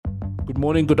Good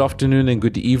morning, good afternoon, and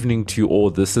good evening to you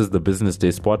all. This is the Business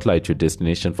Day Spotlight, your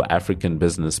destination for African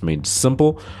business made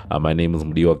simple. My name is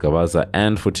Mudiwa Gavaza,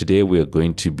 and for today we are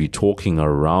going to be talking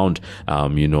around,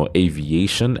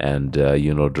 aviation and,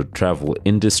 the travel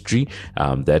industry.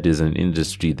 That is an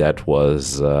industry that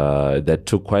was that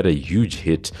took quite a huge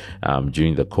hit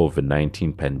during the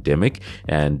COVID-19 pandemic.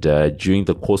 And during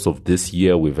the course of this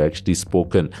year, we've actually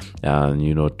spoken,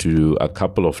 to a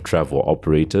couple of travel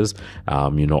operators,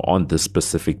 on this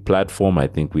specific platform. I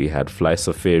think we had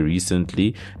FlySafari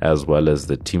recently, as well as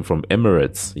the team from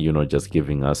Emirates, just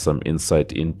giving us some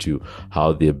insight into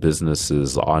how their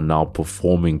businesses are now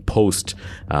performing post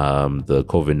the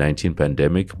COVID-19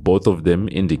 pandemic. Both of them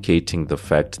indicating the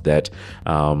fact that,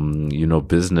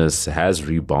 business has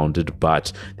rebounded,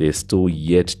 but they're still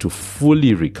yet to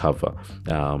fully recover,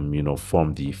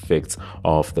 from the effects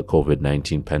of the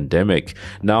COVID-19 pandemic.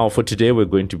 Now, for today, we're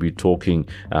going to be talking,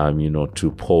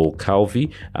 to Paul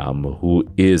Calvey, who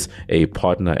is a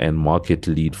partner and market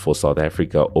lead for South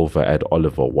Africa over at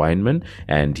Oliver Wyman,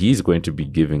 and he's going to be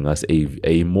giving us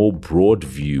a more broad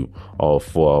view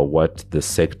of what the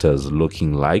sector is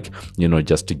looking like,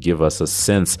 just to give us a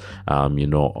sense,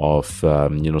 of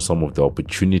some of the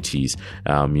opportunities,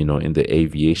 in the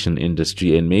aviation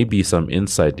industry, and maybe some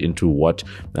insight into what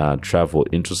travel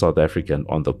into South Africa and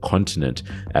on the continent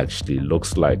actually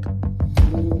looks like.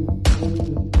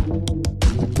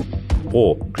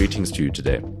 Paul, greetings to you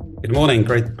today. Good morning.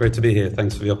 Great to be here.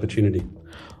 Thanks for the opportunity.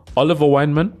 Oliver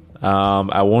Wyman.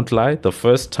 I won't lie. The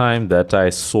first time that I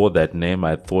saw that name,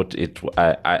 I thought it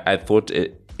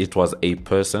was a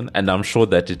person, and I'm sure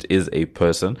that it is a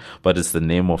person, but it's the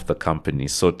name of the company.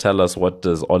 So tell us, what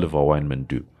does Oliver Wyman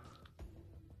do?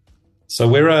 So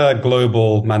we're a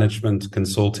global management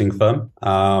consulting firm.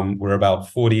 We're about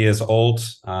 40 years old,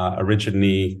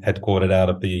 originally headquartered out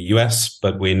of the US,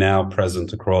 but we're now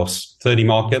present across 30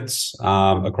 markets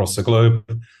across the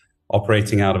globe,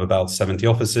 operating out of about 70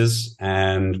 offices,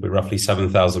 and we're roughly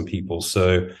 7,000 people.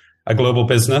 So a global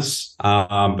business,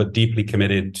 but deeply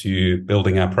committed to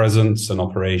building our presence and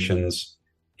operations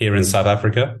here in South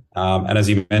Africa. And as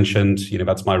you mentioned,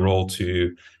 that's my role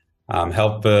to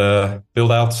help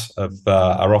build out of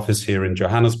our office here in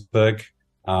Johannesburg.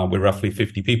 We're roughly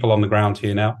 50 people on the ground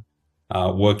here now,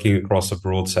 working across a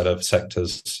broad set of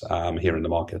sectors here in the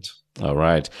market. All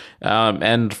right.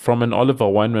 And from an Oliver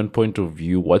Wyman point of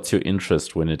view, what's your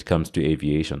interest when it comes to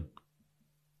aviation?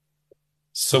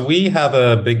 So we have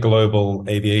a big global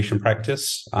aviation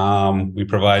practice. We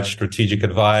provide strategic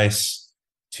advice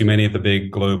to many of the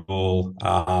big global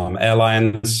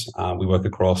airlines. We work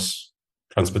across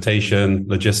transportation,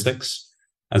 logistics.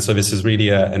 And so this is really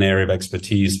an area of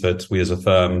expertise that we as a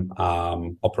firm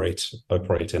operate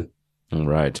in.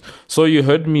 Right. So you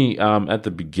heard me at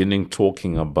the beginning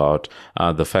talking about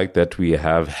the fact that we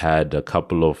have had a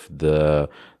couple of the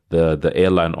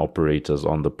airline operators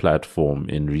on the platform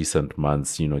in recent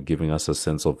months, giving us a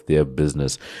sense of their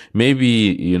business.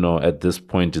 Maybe, at this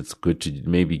point, it's good to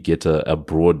maybe get a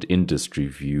broad industry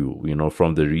view,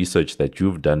 from the research that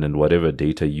you've done and whatever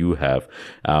data you have,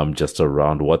 just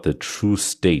around what the true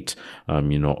state,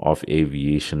 of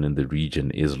aviation in the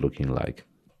region is looking like.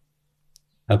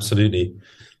 Absolutely.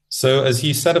 So as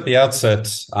you said at the outset,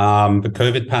 the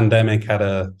COVID pandemic had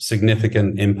a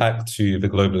significant impact to the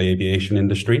global aviation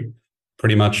industry.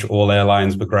 Pretty much all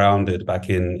airlines were grounded back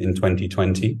in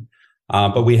 2020.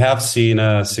 But we have seen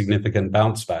a significant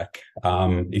bounce back.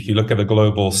 If you look at the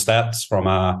global stats from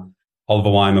our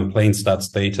Oliver Wyman plane stats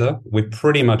data, we're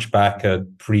pretty much back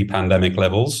at pre-pandemic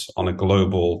levels on a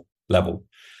global level.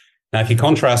 Now, if you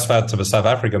contrast that to the South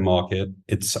African market,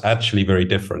 it's actually very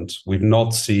different. We've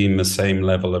not seen the same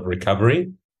level of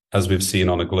recovery as we've seen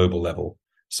on a global level.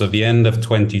 So at the end of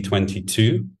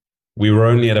 2022, we were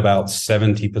only at about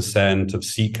 70% of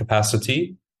seat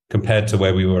capacity compared to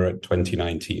where we were at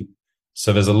 2019.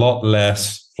 So there's a lot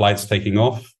less flights taking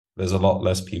off. There's a lot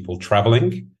less people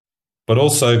traveling. But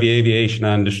also the aviation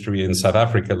industry in South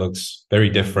Africa looks very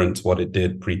different to what it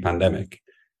did pre-pandemic.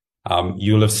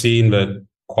 You'll have seen that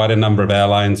quite a number of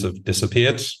airlines have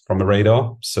disappeared from the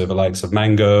radar. So the likes of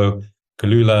Mango,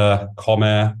 Kulula,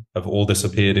 Comair have all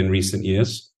disappeared in recent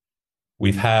years.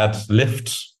 We've had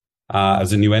Lyft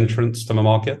as a new entrant to the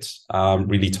market,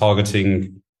 really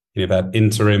targeting that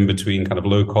interim between kind of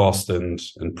low cost and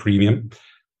premium.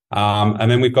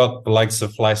 And then we've got the likes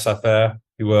of FlySafari,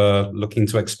 who are looking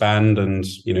to expand and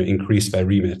increase their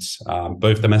remits,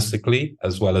 both domestically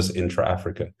as well as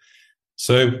intra-Africa.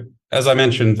 So as I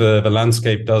mentioned, the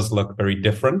landscape does look very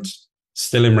different,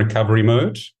 still in recovery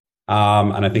mode.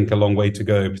 And I think a long way to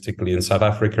go, particularly in South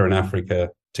Africa and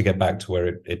Africa, to get back to where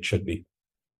it should be.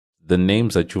 the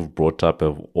names that you've brought up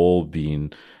have all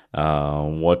been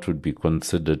what would be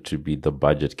considered to be the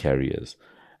budget carriers.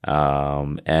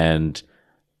 And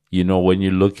when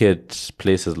you look at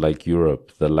places like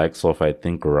Europe, the likes of, I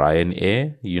think,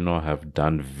 Ryanair, have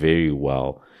done very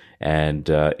well. And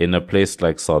in a place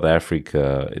like South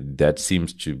Africa, that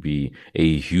seems to be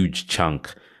a huge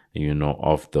chunk,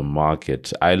 of the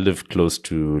market. I live close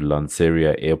to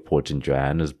Lanseria Airport in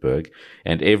Johannesburg,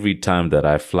 and every time that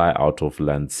I fly out of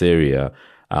Lanseria,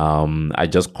 I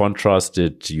just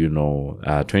contrasted,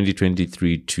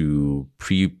 2023 to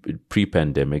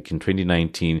pre-pandemic. In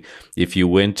 2019, if you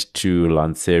went to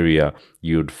Lanseria,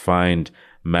 you'd find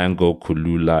Mango,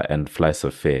 Kulula, and Fly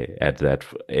Safair at that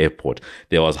airport.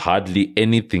 There was hardly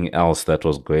anything else that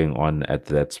was going on at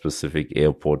that specific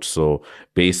airport. So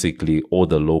basically, all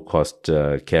the low-cost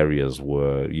carriers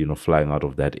were, flying out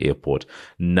of that airport.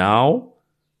 Now,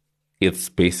 it's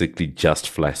basically just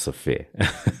Fly Safair,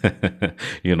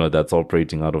 that's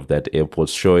operating out of that airport,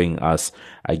 showing us,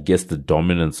 I guess, the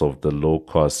dominance of the low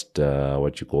cost, the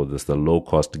low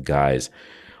cost guys.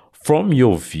 From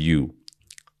your view,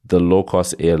 the low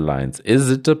cost airlines, is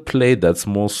it a play that's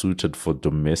more suited for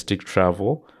domestic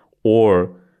travel,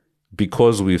 or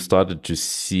because we've started to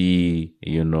see,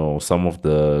 some of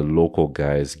the local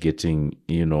guys getting,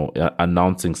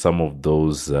 announcing some of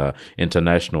those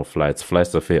international flights. Fly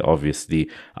Safair obviously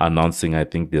announcing, I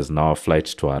think there's now a flight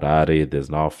to Harare, there's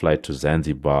now a flight to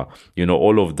Zanzibar,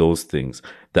 all of those things.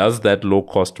 Does that low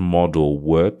cost model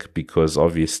work? Because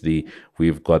obviously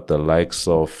we've got the likes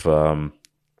of,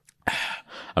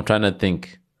 I'm trying to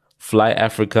think. Fly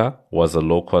Africa was a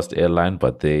low-cost airline,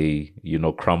 but they,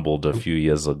 crumbled a few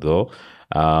years ago.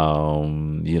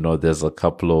 There's a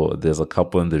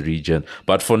couple in the region.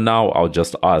 But for now, I'll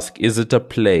just ask, is it a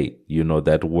play,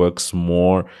 that works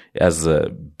more as a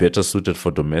better suited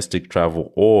for domestic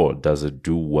travel, or does it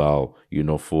do well,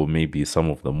 for maybe some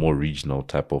of the more regional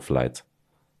type of flights?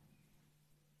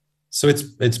 So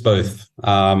it's both.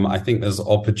 I think there's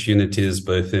opportunities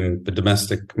both in the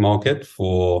domestic market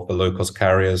for the low-cost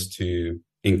carriers to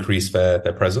increase their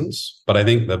presence, but I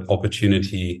think the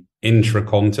opportunity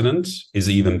intra-continent is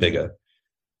even bigger.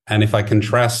 And if I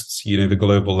contrast, the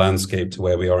global landscape to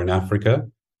where we are in Africa,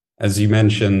 as you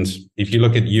mentioned, if you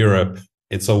look at Europe,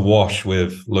 it's awash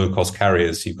with low-cost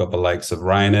carriers. You've got the likes of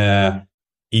Ryanair,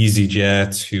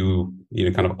 EasyJet, who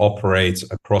kind of operate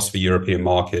across the European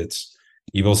markets.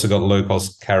 You've also got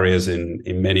low-cost carriers in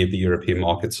many of the European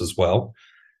markets as well.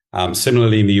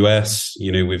 Similarly, in the US,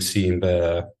 we've seen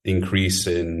the increase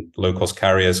in low-cost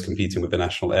carriers competing with the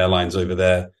national airlines over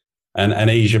there, and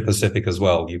Asia Pacific as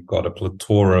well. You've got a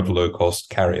plethora of low-cost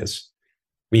carriers.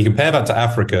 When you compare that to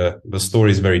Africa, the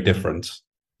story is very different.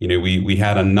 We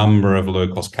had a number of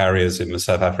low-cost carriers in the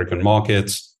South African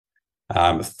markets.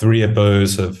 3 of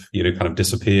those have, kind of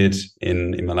disappeared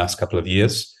in the last couple of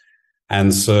years.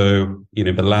 And so,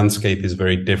 the landscape is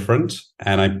very different.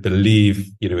 And I believe,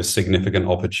 a significant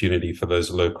opportunity for those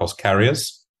low cost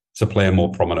carriers to play a more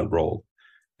prominent role.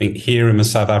 I think here in the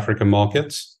South African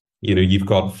market, you've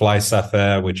got Fly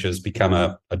Safair, which has become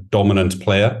a dominant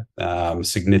player,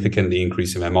 significantly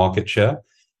increasing their market share.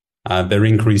 They're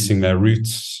increasing their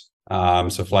routes.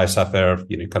 So Fly Safair,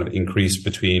 kind of increased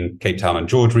between Cape Town and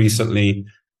George recently.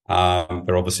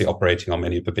 They're obviously operating on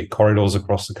many of the big corridors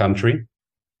across the country.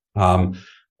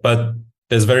 But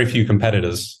there's very few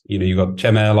competitors. You've got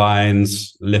Chem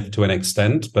Airlines, Lyft to an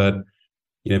extent, but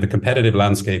the competitive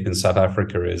landscape in South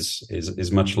Africa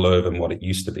is much lower than what it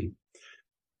used to be.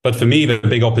 But for me, the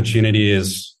big opportunity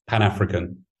is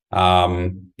Pan-African.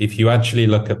 If you actually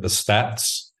look at the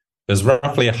stats, there's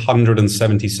roughly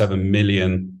 177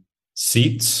 million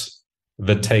seats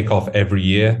that take off every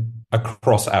year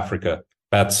across Africa.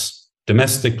 That's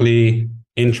domestically,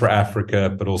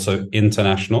 intra-Africa, but also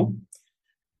international.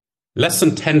 Less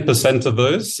than 10% of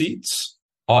those seats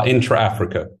are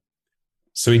intra-Africa.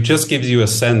 So it just gives you a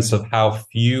sense of how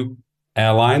few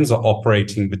airlines are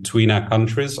operating between our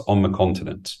countries on the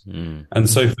continent. And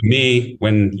so for me,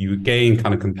 when you again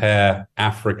kind of compare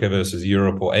Africa versus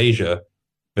Europe or Asia,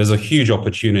 there's a huge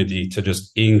opportunity to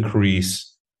just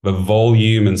increase the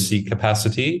volume and seat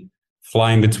capacity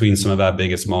flying between some of our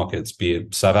biggest markets, be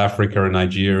it South Africa and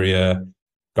Nigeria,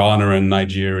 Ghana and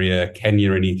Nigeria,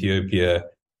 Kenya and Ethiopia.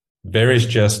 There is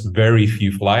just very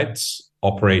few flights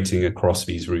operating across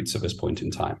these routes at this point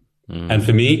in time. And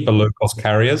for me, the low-cost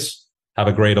carriers have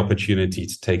a great opportunity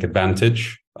to take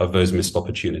advantage of those missed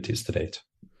opportunities to date.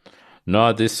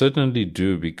 No, they certainly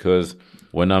do, because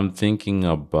when I'm thinking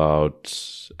about,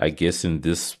 I guess, in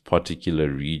this particular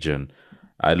region,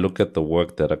 I look at the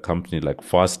work that a company like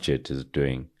FastJet is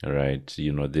doing, right?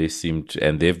 They seem to,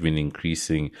 and they've been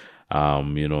increasing,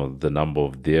 the number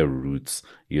of their routes,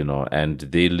 and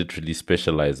they literally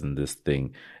specialize in this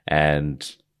thing.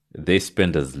 And they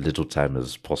spend as little time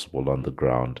as possible on the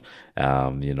ground,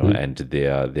 and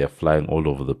they're flying all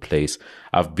over the place.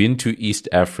 I've been to East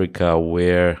Africa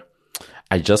where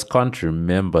I just can't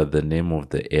remember the name of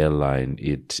the airline.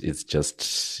 It's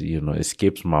just,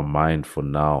 escapes my mind for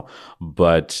now.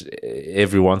 But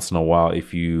every once in a while,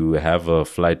 if you have a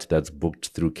flight that's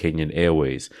booked through Kenyan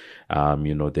Airways,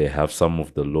 they have some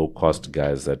of the low cost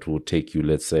guys that will take you,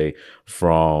 let's say,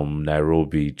 from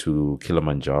Nairobi to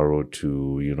Kilimanjaro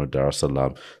to, Dar es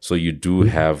Salaam. So you do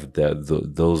have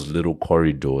those little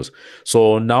corridors.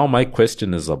 So now my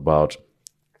question is about,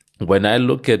 when I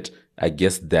look at, I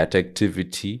guess, that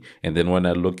activity, and then when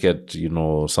I look at,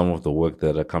 some of the work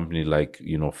that a company like,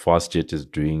 FastJet is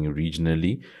doing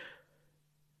regionally,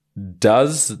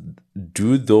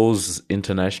 do those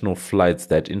international flights,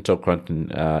 that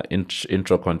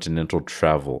intracontinental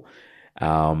travel,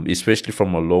 especially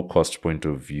from a low cost point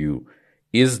of view,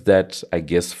 is that, I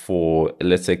guess, for,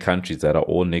 let's say, countries that are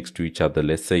all next to each other,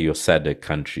 let's say your SADC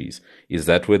countries, is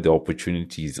that where the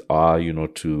opportunities are,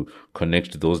 to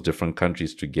connect those different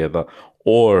countries together?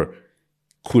 Or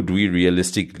could we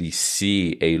realistically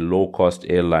see a low cost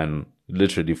airline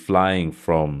literally flying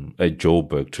from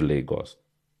Joburg to Lagos?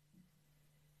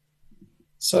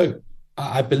 So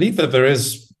I believe that there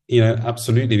is,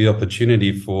 absolutely the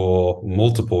opportunity for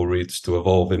multiple routes to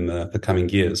evolve in the coming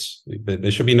years.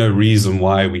 There should be no reason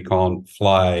why we can't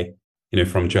fly,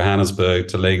 from Johannesburg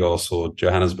to Lagos or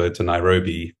Johannesburg to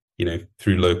Nairobi,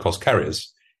 through low cost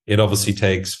carriers. It obviously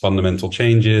takes fundamental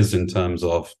changes in terms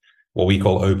of what we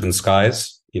call open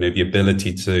skies, the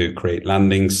ability to create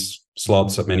landings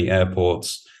slots at many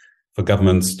airports, for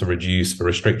governments to reduce the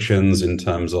restrictions in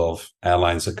terms of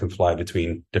airlines that can fly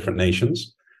between different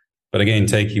nations. But again,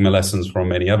 taking the lessons from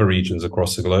many other regions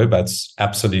across the globe, that's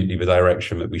absolutely the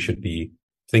direction that we should be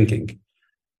thinking.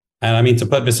 And I mean, to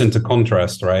put this into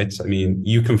contrast, right? I mean,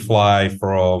 you can fly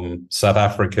from South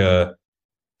Africa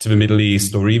to the Middle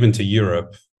East or even to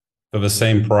Europe for the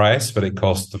same price that it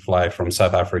costs to fly from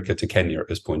South Africa to Kenya at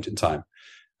this point in time.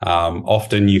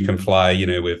 Often you can fly,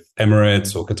 with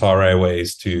Emirates or Qatar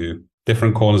Airways to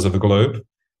different corners of the globe,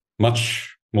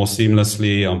 much more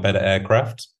seamlessly on better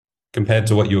aircraft compared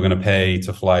to what you're going to pay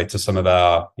to fly to some of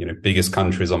our, biggest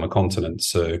countries on the continent.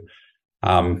 So,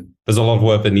 there's a lot of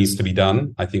work that needs to be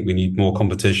done. I think we need more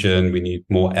competition. We need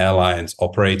more airlines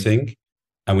operating,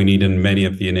 and we need many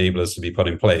of the enablers to be put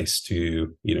in place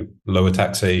to, lower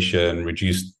taxation,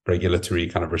 reduce regulatory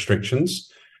kind of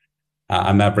restrictions.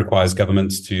 And that requires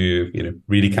governments to,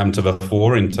 really come to the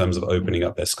fore in terms of opening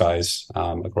up their skies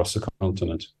across the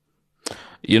continent.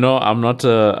 I'm not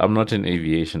an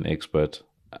aviation expert,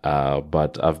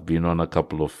 but I've been on a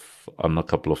couple of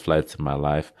flights in my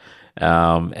life,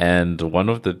 and one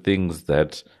of the things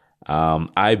that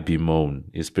I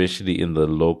bemoan, especially in the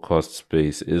low cost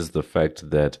space, is the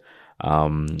fact that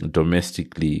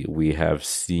domestically we have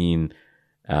seen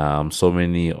so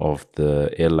many of the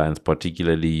airlines,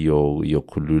 particularly your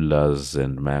Kululas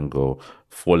and Mango,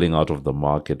 falling out of the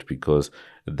market because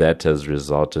that has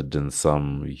resulted in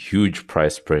some huge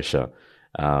price pressure.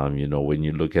 When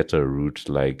you look at a route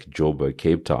like Joburg,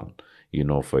 Cape Town,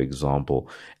 for example,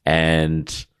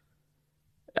 and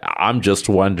I'm just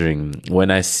wondering, when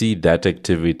I see that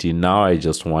activity now, I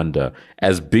just wonder,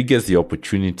 as big as the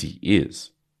opportunity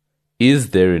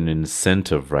is there an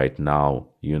incentive right now,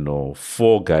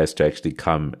 for guys to actually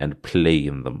come and play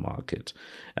in the market?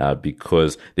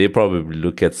 Because they probably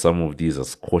look at some of these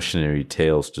as cautionary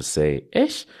tales to say,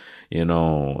 is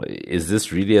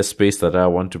this really a space that I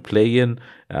want to play in?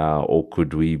 Or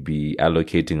could we be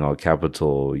allocating our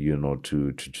capital,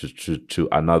 to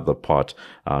another part,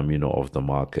 of the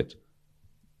market?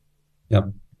 Yeah.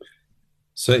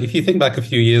 So if you think back a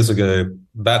few years ago,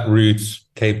 that route,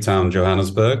 Cape Town,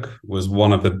 Johannesburg, was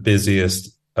one of the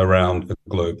busiest around the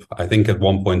globe. I think at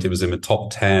one point it was in the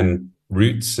top 10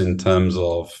 routes in terms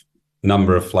of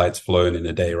number of flights flown in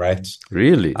a day, right?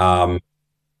 Really?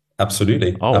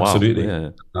 Absolutely. Oh, absolutely.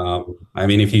 Wow. Yeah. I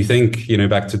mean, if you think,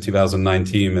 back to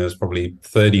 2019, there was probably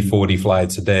 30, 40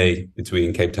 flights a day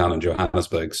between Cape Town and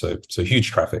Johannesburg. So huge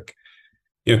traffic.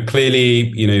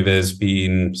 Clearly, there's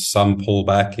been some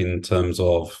pullback in terms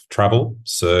of travel.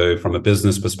 So from a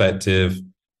business perspective,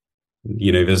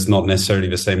 there's not necessarily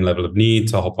the same level of need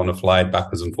to hop on a flight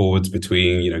backwards and forwards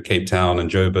between, Cape Town and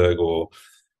Joburg, or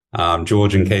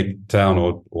George and Cape Town,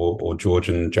 or George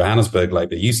and Johannesburg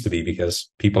like they used to be, because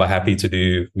people are happy to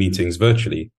do meetings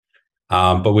virtually.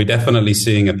 But we're definitely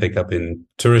seeing a pickup in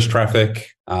tourist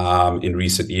traffic in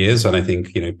recent years. And I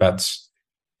think, that's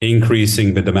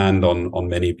increasing the demand on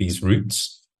many of these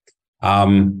routes.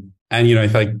 And,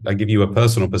 if I give you a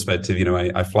personal perspective,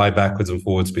 I fly backwards and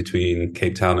forwards between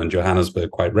Cape Town and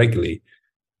Johannesburg quite regularly.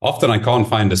 Often I can't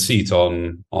find a seat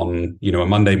on a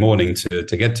Monday morning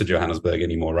to get to Johannesburg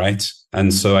anymore, right?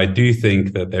 And so I do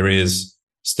think that there is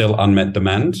still unmet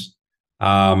demand.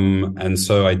 And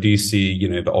so I do see,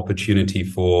 the opportunity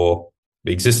for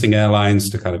the existing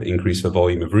airlines to kind of increase the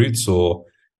volume of routes, or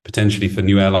potentially for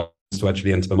new airlines to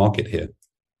actually enter the market here.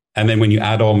 And then when you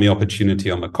add on the opportunity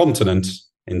on the continent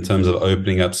in terms of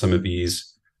opening up some of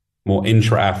these more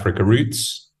intra-Africa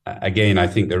routes, again, I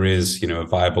think there is, a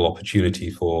viable opportunity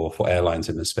for airlines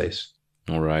in this space.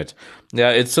 All right.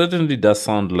 Yeah, it certainly does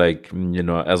sound like,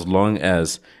 as long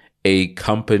as a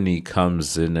company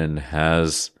comes in and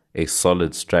has a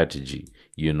solid strategy,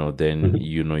 then,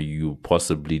 you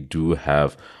possibly do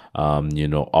have,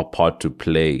 a part to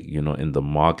play, in the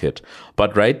market.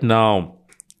 But right now,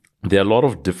 there are a lot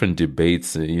of different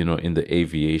debates, in the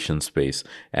aviation space.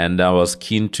 And I was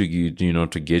keen to,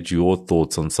 to get your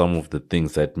thoughts on some of the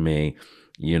things that may,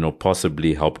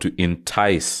 possibly help to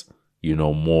entice,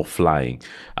 more flying.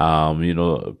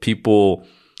 People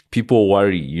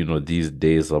worry, these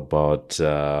days about,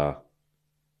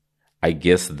 I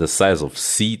guess, the size of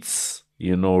seats,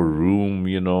 room,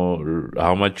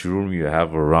 how much room you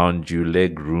have around you,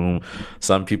 leg room.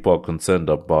 Some people are concerned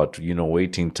about,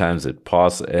 waiting times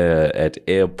at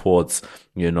airports.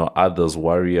 Others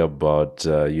worry about,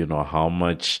 how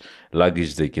much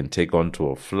luggage they can take onto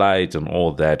a flight and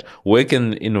all that. Where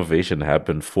can innovation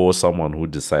happen for someone who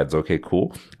decides, okay,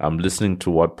 cool, I'm listening to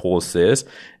what Paul says,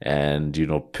 and,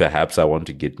 perhaps I want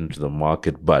to get into the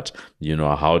market, but,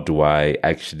 how do I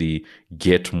actually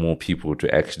get more people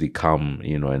to actually come,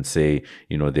 and say,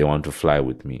 they want to fly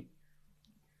with me?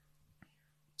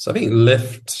 So I think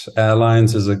Lyft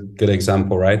Airlines is a good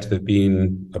example, right? They've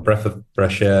been a breath of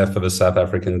fresh air for the South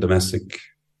African domestic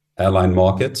airline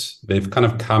market. They've kind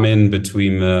of come in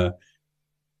between the,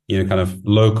 kind of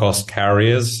low cost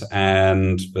carriers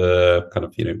and the kind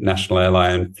of, national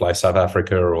airline, Fly South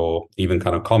Africa, or even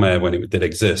kind of Comair when it did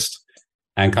exist,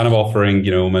 and kind of offering,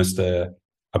 almost a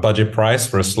budget price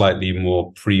for a slightly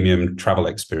more premium travel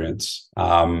experience,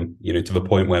 to the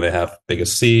point where they have bigger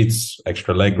seats,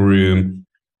 extra leg room,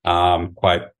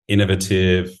 quite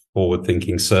innovative,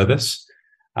 forward-thinking service.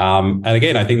 And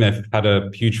again, I think they've had a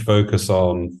huge focus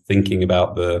on thinking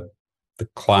about the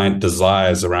client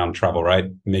desires around travel,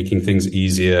 right? Making things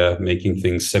easier, making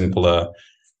things simpler.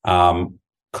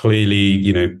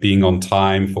 Clearly, being on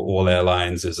time for all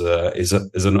airlines is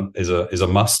a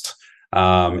must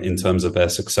in terms of their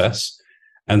success.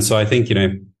 And so I think,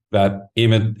 that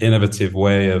innovative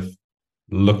way of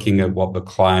looking at what the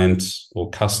client or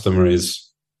customer is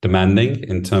demanding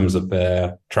in terms of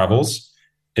their travels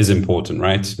is important,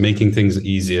 right? Making things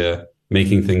easier,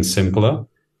 making things simpler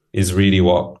is really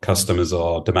what customers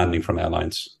are demanding from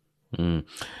airlines. From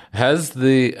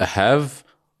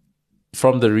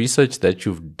the research that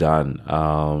you've done,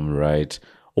 right,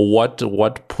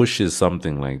 what pushes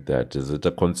something like that? Is it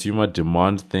a consumer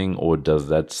demand thing, or is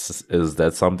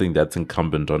that something that's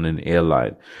incumbent on an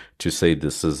airline to say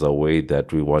this is a way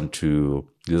that we want to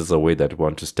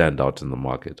stand out in the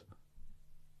market?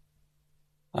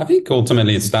 I think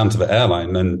ultimately it's down to the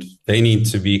airline, and they need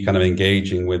to be kind of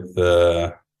engaging with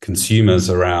the consumers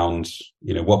around,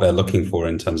 what they're looking for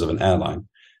in terms of an airline.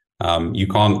 You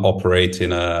can't operate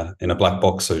in a black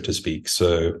box, so to speak.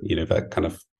 So, that kind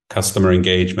of customer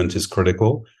engagement is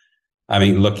critical. I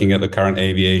mean, looking at the current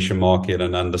aviation market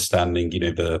and understanding,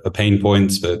 the pain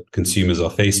points that consumers are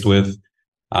faced with,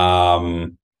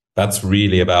 that's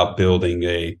really about building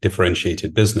a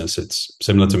differentiated business. It's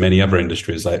similar to many other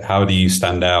industries. Like, how do you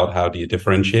stand out? How do you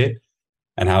differentiate?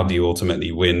 And how do you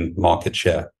ultimately win market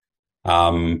share?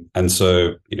 And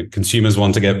so, consumers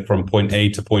want to get from point A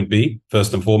to point B,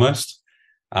 first and foremost.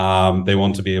 They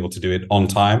want to be able to do it on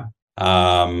time.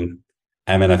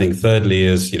 And then I think thirdly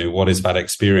is, what is that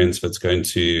experience that's going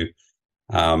to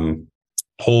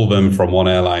pull them from one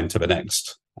airline to the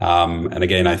next? And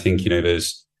again, I think,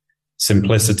 there's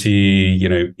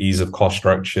simplicity, ease of cost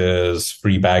structures,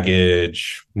 free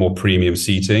baggage, more premium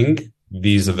seating.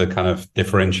 These are the kind of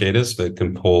differentiators that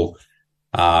can pull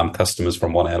customers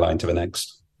from one airline to the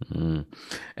next.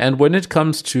 And when it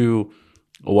comes to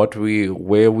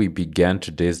where we began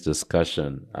today's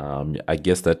discussion, I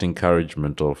guess that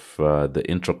encouragement of the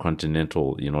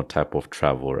intercontinental, type of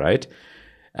travel, right?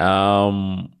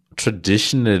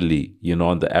 traditionally,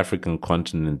 on the African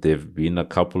continent, there've been a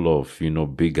couple of,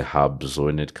 big hubs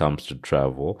when it comes to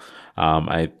travel.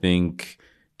 I think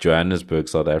Johannesburg,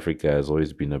 South Africa has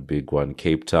always been a big one.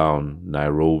 Cape Town,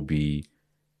 Nairobi,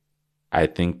 I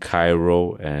think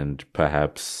Cairo, and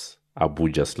perhaps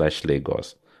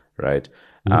Abuja/Lagos, right?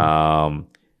 Mhm. Um,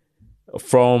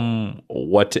 from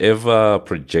whatever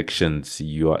projections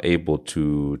you are able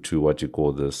to what you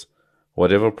call this,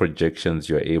 whatever projections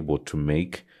you're able to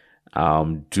make,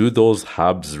 do those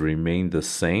hubs remain the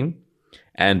same?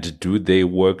 And do they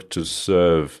work to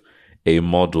serve a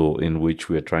model in which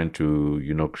we're trying to,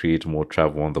 create more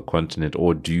travel on the continent?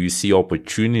 Or do you see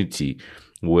opportunity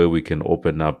where we can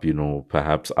open up,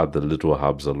 perhaps other little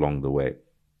hubs along the way?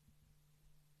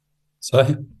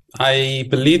 So I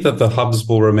believe that the hubs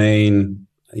will remain,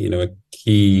 a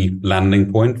key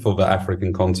landing point for the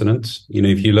African continent.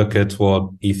 If you look at what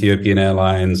Ethiopian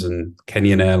Airlines and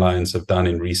Kenyan Airlines have done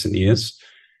in recent years,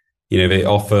 they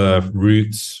offer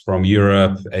routes from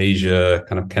Europe, Asia,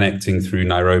 kind of connecting through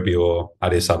Nairobi or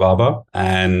Addis Ababa,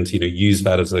 and use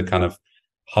that as a kind of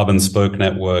hub and spoke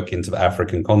network into the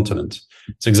African continent.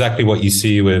 It's exactly what you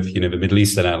see with the Middle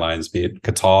Eastern airlines, be it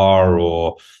Qatar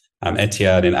or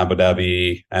Etihad in Abu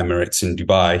Dhabi, Emirates in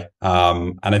Dubai,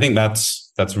 and I think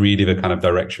that's really the kind of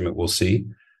direction that we'll see.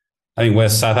 I think where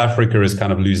South Africa is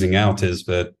kind of losing out is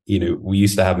that we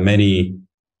used to have many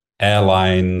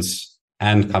airlines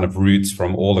and kind of routes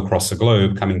from all across the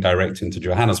globe coming direct into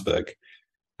Johannesburg.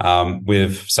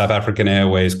 With South African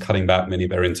Airways cutting back many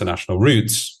of their international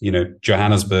routes,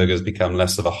 Johannesburg has become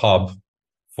less of a hub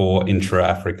for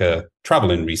intra-Africa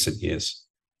travel in recent years.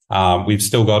 We've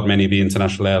still got many of the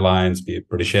international airlines, be it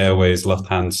British Airways,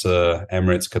 Lufthansa,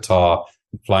 Emirates, Qatar,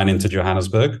 flying into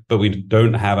Johannesburg, but we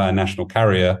don't have our national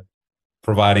carrier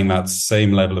providing that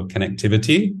same level of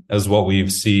connectivity as what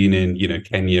we've seen in,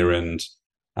 Kenya and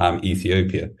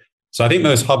Ethiopia. So I think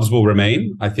those hubs will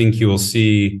remain. I think you will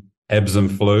see ebbs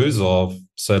and flows of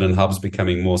certain hubs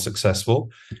becoming more successful.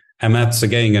 And that's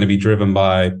again going to be driven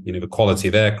by, the quality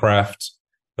of aircraft,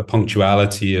 the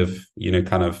punctuality of,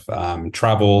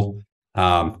 travel.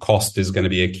 Cost is going to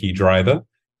be a key driver.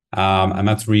 And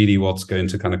that's really what's going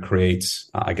to kind of create,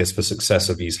 I guess, the success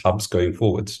of these hubs going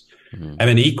forwards. Mm-hmm. And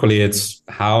then equally, it's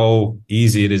how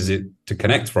easy it is to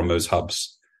connect from those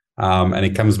hubs. And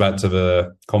it comes back to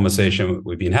the conversation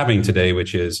we've been having today,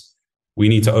 which is we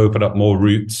need to open up more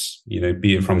routes,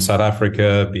 be it from South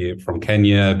Africa, be it from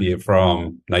Kenya, be it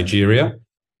from Nigeria,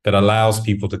 that allows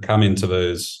people to come into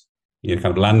those, kind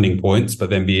of landing points, but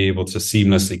then be able to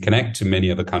seamlessly connect to many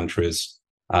other countries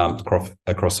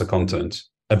across the continent.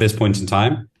 At this point in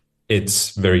time,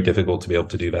 it's very difficult to be able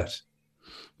to do that.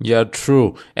 Yeah,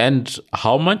 true. And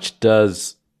how much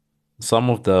does some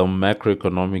of the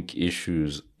macroeconomic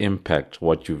issues impact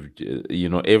what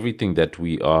everything that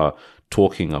we are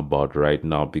talking about right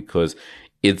now? Because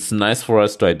it's nice for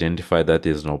us to identify that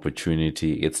there's an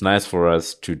opportunity. It's nice for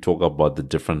us to talk about the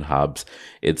different hubs.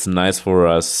 It's nice for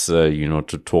us, to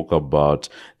talk about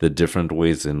the different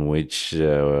ways in which,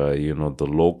 the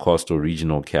low cost or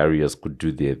regional carriers could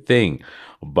do their thing.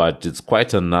 But it's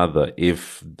quite another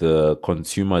if the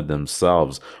consumer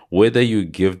themselves, whether you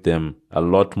give them a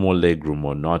lot more legroom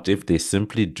or not, if they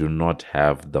simply do not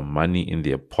have the money in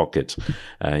their pocket,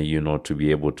 to be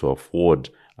able to afford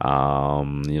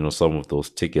some of those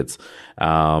tickets.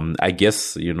 I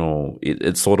guess,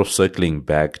 it's sort of circling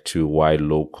back to why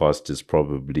low cost is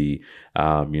probably,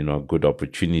 a good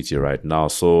opportunity right now.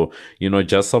 So,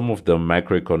 just some of the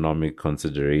macroeconomic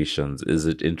considerations. Is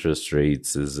it interest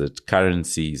rates? Is it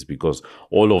currencies? Because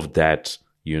all of that,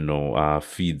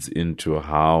 feeds into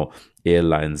how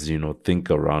airlines,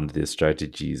 think around their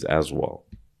strategies as well.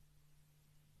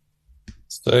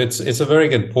 So it's a very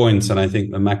good point, and I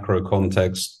think the macro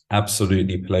context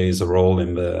absolutely plays a role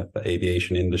in the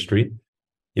aviation industry.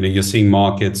 You're seeing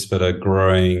markets that are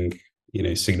growing,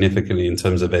 significantly in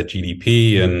terms of their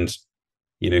GDP, and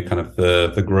kind of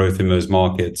the growth in those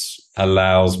markets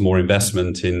allows more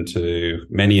investment into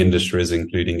many industries,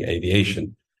 including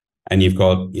aviation. And you've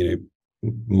got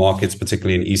markets,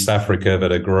 particularly in East Africa,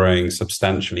 that are growing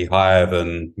substantially higher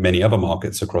than many other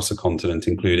markets across the continent,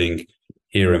 including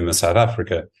here in South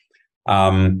Africa.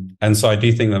 And so I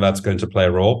do think that that's going to play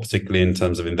a role, particularly in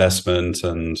terms of investment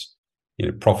and,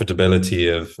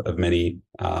 profitability of many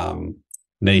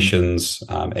nations'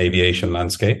 aviation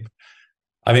landscape.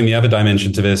 I think the other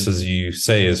dimension to this, as you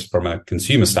say, is from a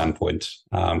consumer standpoint.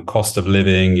 Cost of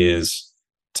living is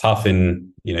tough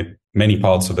in, many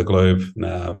parts of the globe,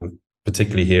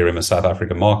 particularly here in the South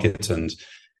African market. And,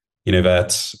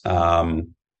 that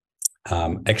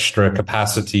extra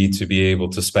capacity to be able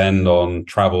to spend on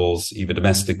travels, either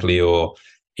domestically or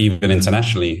even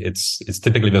internationally, it's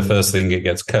typically the first thing that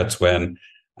gets cut when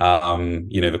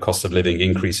the cost of living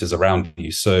increases around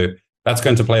you. So that's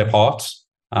going to play a part.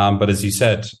 But as you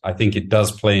said, I think it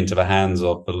does play into the hands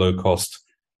of the low cost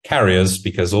carriers,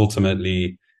 because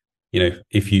ultimately,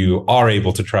 if you are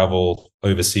able to travel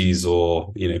overseas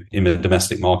or, in the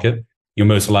domestic market, you're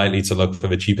most likely to look for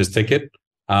the cheapest ticket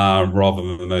rather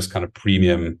than the most kind of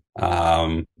premium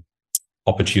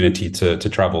opportunity to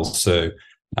travel. So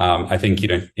I think,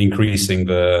 increasing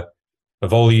the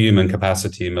volume and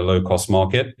capacity in the low cost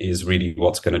market is really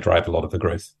what's going to drive a lot of the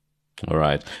growth. All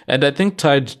right. And I think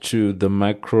tied to the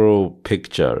macro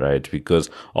picture, right?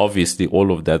 Because obviously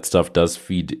all of that stuff does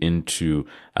feed into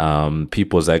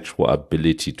people's actual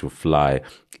ability to fly,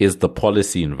 is the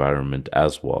policy environment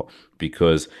as well.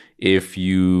 Because if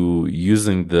you,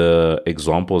 using the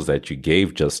examples that you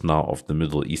gave just now of the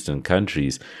Middle Eastern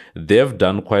countries, they've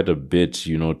done quite a bit,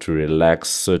 to relax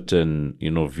certain,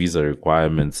 visa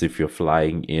requirements. If you're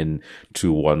flying in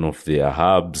to one of their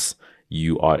hubs,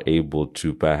 you are able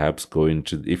to perhaps go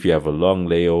into, if you have a long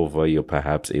layover, you're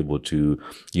perhaps able to,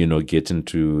 get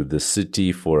into the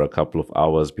city for a couple of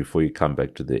hours before you come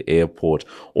back to the airport.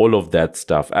 All of that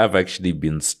stuff. I've actually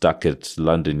been stuck at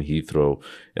London Heathrow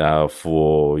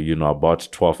for, about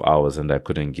 12 hours and I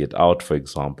couldn't get out, for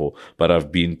example. But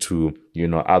I've been to,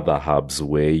 other hubs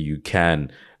where you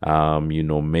can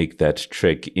make that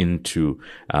trek into,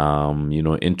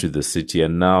 into the city.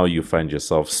 And now you find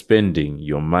yourself spending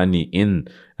your money in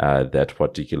that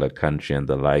particular country and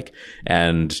the like.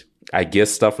 And I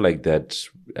guess stuff like that,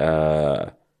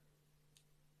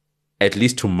 at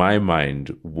least to my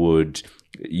mind, would,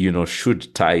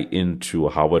 should tie into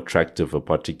how attractive a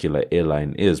particular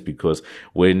airline is, because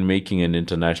when making an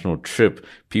international trip,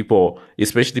 people,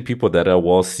 especially people that are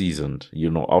well seasoned,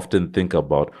 often think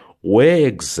about, where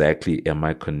exactly am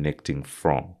I connecting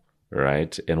from,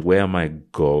 right? And where am I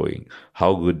going?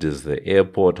 How good is the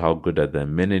airport? How good are the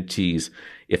amenities?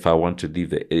 If I want to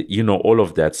leave all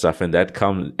of that stuff, and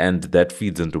that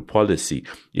feeds into policy.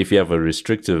 If you have a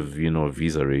restrictive,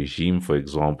 visa regime, for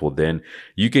example, then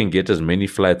you can get as many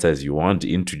flights as you want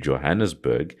into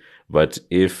Johannesburg. But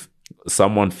if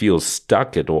someone feels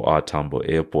stuck at OR Tambo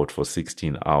Airport for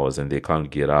 16 hours and they can't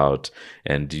get out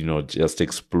and, just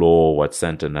explore what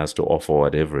Sandton has to offer,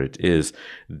 whatever it is,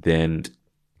 then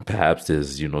perhaps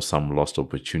there's, some lost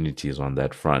opportunities on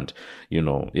that front,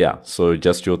 yeah. So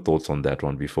just your thoughts on that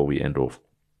one before we end off.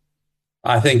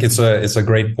 I think it's a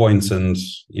great point. And,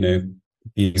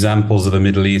 the examples of the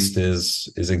Middle East is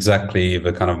exactly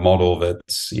the kind of model that,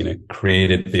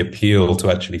 created the appeal to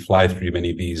actually fly through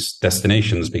many of these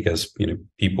destinations, because,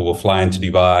 people will fly into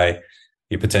Dubai,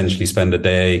 you potentially spend a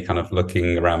day kind of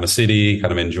looking around the city,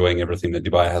 kind of enjoying everything that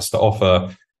Dubai has to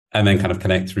offer, and then kind of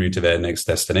connect through to their next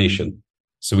destination.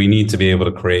 So we need to be able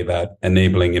to create that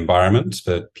enabling environment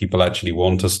that people actually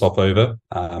want to stop over.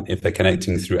 If they're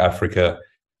connecting through Africa,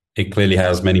 it clearly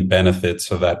has many benefits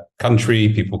for that country.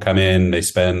 People come in, they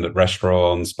spend at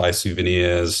restaurants, buy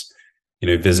souvenirs,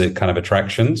 visit kind of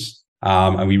attractions.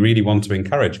 And we really want to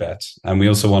encourage that. And we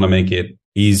also want to make it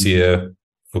easier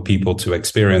for people to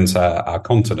experience our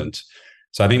continent.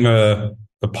 So I think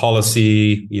the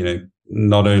policy,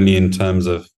 not only in terms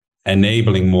of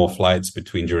enabling more flights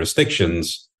between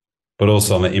jurisdictions, but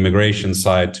also on the immigration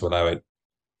side to allow it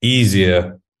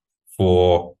easier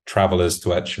for travelers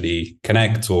to actually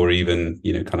connect or even,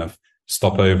 kind of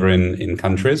stop over in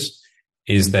countries,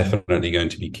 is definitely going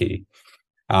to be key.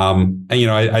 And,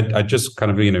 I just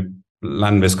kind of,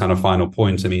 land this kind of final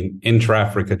point. I mean,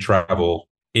 intra-Africa travel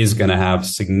is going to have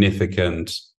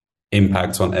significant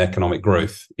impact on economic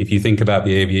growth. If you think about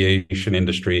the aviation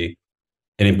industry,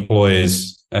 it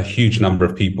employs a huge number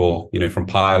of people, from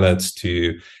pilots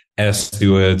to air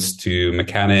stewards to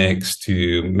mechanics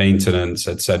to maintenance,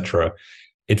 etc.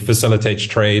 It facilitates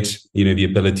trade, the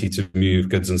ability to move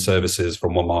goods and services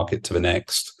from one market to the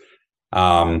next.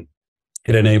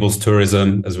 It enables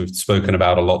tourism, as we've spoken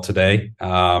about a lot today.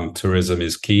 Tourism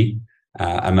is key,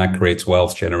 and that creates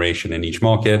wealth generation in each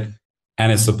market,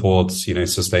 and it supports,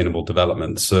 sustainable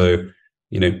development. So,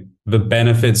 the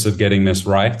benefits of getting this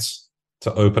right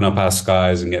to open up our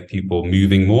skies and get people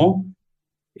moving more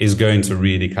is going to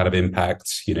really kind of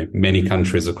impact, many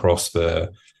countries across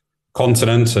the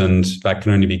continent, and that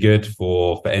can only be good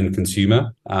for end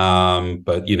consumer,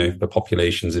 but, the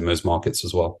populations in those markets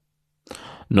as well.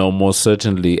 No, most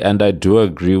certainly. And I do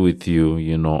agree with you,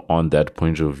 on that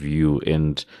point of view.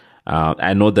 And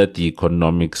I know that the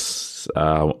economics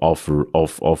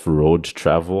of road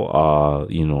travel are,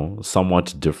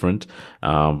 somewhat different,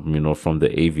 from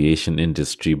the aviation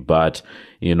industry. But,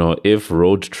 if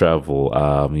road travel,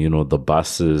 the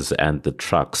buses and the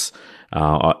trucks,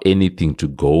 or anything to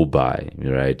go by,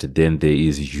 right? Then there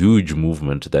is huge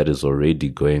movement that is already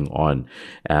going on.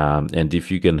 And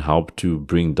if you can help to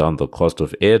bring down the cost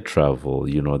of air travel,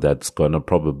 that's going to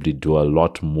probably do a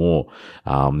lot more,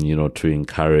 to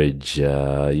encourage,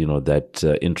 that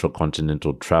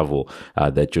intracontinental travel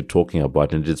that you're talking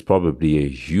about. And it's probably a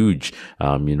huge,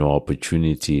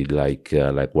 opportunity, like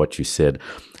what you said.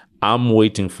 I'm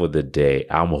waiting for the day.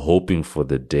 I'm hoping for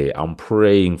the day. I'm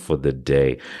praying for the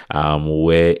day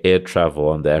where air travel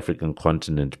on the African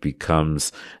continent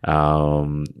becomes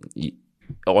on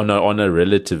a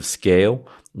relative scale.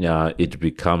 It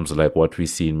becomes like what we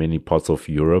see in many parts of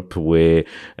Europe, where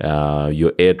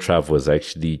your air travel is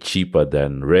actually cheaper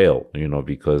than rail,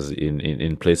 because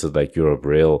in places like Europe,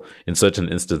 rail, in certain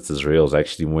instances, rail is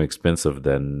actually more expensive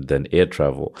than air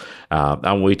travel.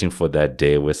 I'm waiting for that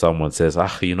day where someone says,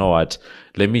 you know what?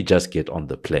 Let me just get on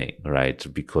the plane, right?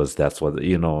 Because that's what,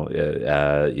 that's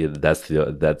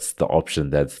the option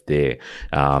that's there.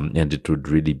 And it would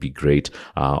really be great,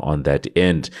 on that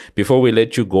end. Before we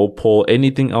let you go, Paul,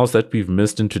 anything else that we've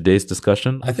missed in today's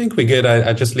discussion? I think we're good.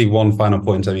 I just leave one final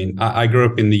point. I mean, I grew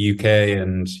up in the UK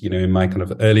and, in my kind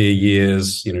of earlier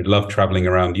years, loved traveling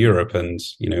around Europe, and,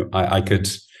 I could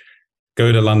go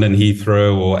to London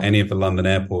Heathrow or any of the London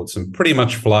airports and pretty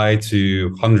much fly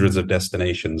to hundreds of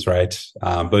destinations, right?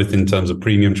 Both in terms of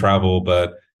premium travel,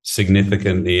 but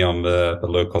significantly on the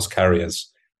low-cost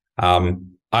carriers.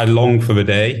 I long for the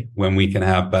day when we can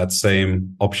have that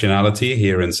same optionality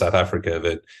here in South Africa,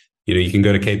 that, you can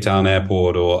go to Cape Town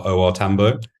Airport or OR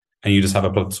Tambo, and you just have a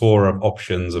plethora of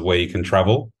options of where you can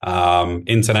travel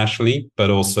internationally, but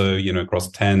also, across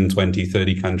 10, 20,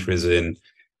 30 countries in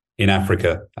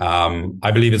Africa.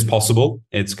 I believe it's possible.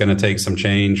 It's going to take some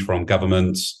change from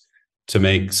governments to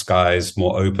make skies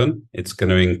more open. It's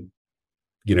going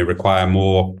to, require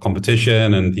more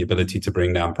competition and the ability to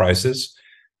bring down prices.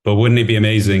 But wouldn't it be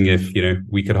amazing if,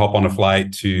 we could hop on a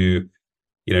flight to,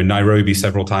 Nairobi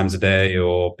several times a day,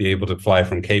 or be able to fly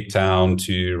from Cape Town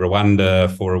to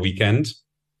Rwanda for a weekend?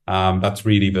 That's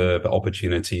really the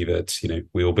opportunity that,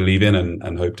 we all believe in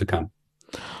and hope to come.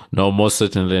 No, most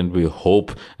certainly, and we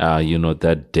hope,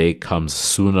 that day comes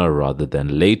sooner rather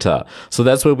than later. So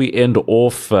that's where we end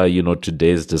off,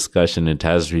 today's discussion. It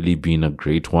has really been a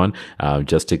great one,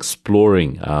 just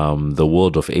exploring, the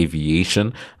world of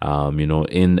aviation,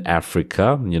 in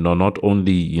Africa, not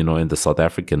only, in the South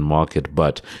African market,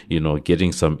 but,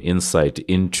 getting some insight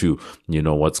into,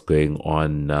 what's going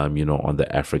on, on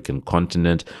the African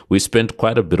continent. We spent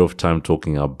quite a bit of time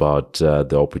talking about,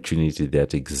 the opportunity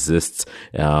that exists,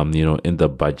 in the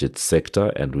budget sector,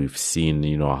 and we've seen,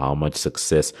 how much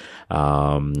success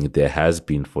there has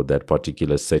been for that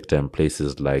particular sector in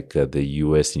places like the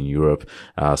US, in Europe,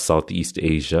 Southeast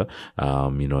Asia,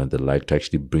 and the like, to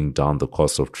actually bring down the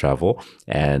cost of travel.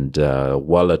 And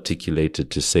well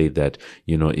articulated to say that,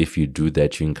 if you do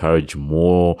that, you encourage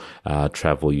more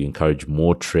travel, you encourage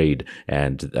more trade,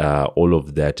 and all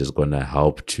of that is going to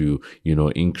help to,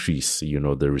 increase,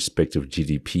 the respective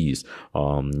GDPs,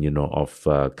 of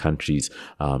countries,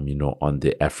 on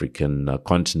the African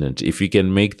continent. If you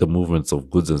can make the movements of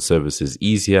goods and services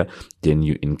easier, then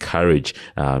you encourage,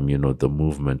 the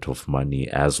movement of money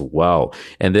as well.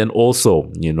 And then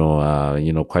also,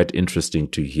 quite interesting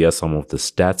to hear some of the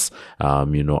stats,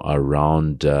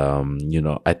 around,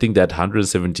 I think that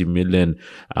 170 million,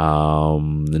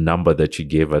 number that you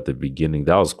gave at the beginning,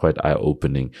 that was quite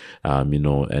eye-opening,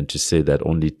 and to say that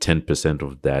only 10%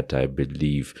 of that, I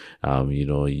believe,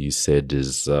 you said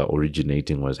is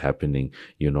originating, was happening,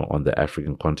 on the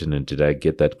African continent. Did I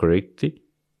get that correctly?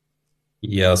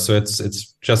 Yeah, so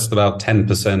it's just about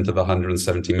 10% of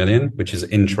 170 million, which is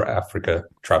intra-Africa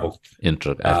travel.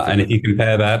 Intra-Africa. And if you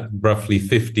compare that, roughly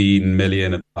 15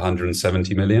 million of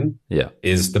 170 million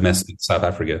is domestic South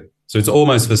Africa. So it's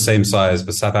almost the same size,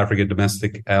 the South Africa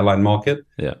domestic airline market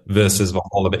versus the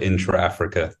whole of the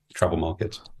intra-Africa travel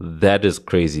market. That is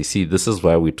crazy. See, this is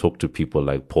why we talk to people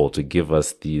like Paul, to give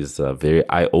us these very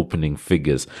eye-opening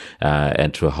figures,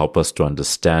 and to help us to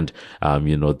understand,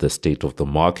 the state of the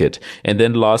market. And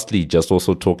then lastly, just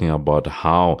also talking about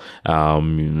how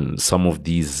some of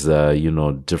these,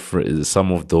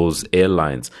 some of those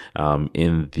airlines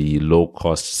in the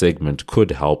low-cost segment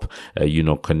could help,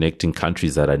 connecting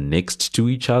countries that are next to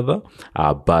each other,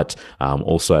 but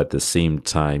also at the same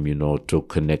time, to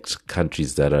connect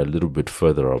countries that are a little bit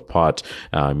further apart.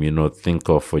 Think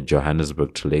of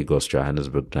Johannesburg to Lagos,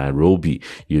 Johannesburg to Nairobi,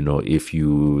 if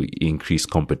you increase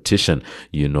competition,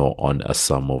 on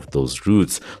some of those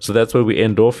routes. So that's where we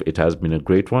end off. It has been a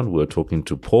great one. We're talking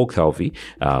to Paul Calvey,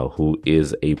 who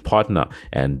is a partner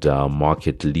and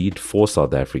market lead for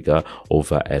South Africa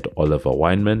over at Oliver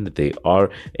Wyman. They are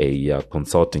a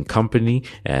consulting company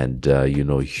and,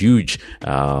 huge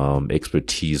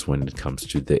expertise when it comes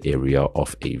to the area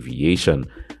of aviation.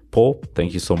 Paul,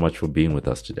 thank you so much for being with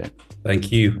us today.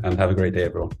 Thank you, and have a great day,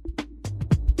 everyone.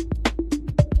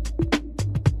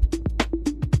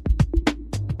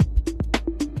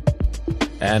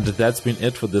 And that's been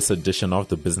it for this edition of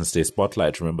the Business Day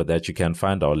Spotlight. Remember that you can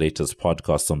find our latest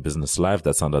podcasts on Business Live.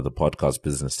 That's under the podcast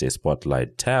Business Day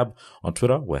Spotlight tab. On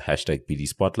Twitter, we're #BD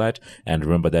Spotlight. And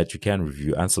remember that you can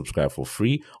review and subscribe for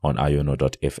free on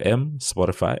iono.fm,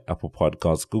 Spotify, Apple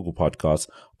Podcasts, Google Podcasts,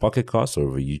 Pocket Casts, or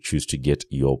wherever you choose to get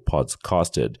your pods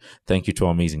casted. Thank you to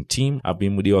our amazing team. I've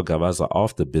been Mudiwa Gavaza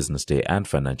of the Business Day and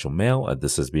Financial Mail. And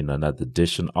this has been another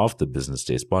edition of the Business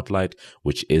Day Spotlight,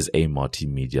 which is a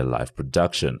multimedia live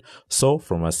production. So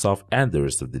from myself and the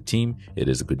rest of the team, it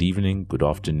is a good evening, good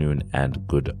afternoon, and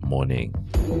good morning.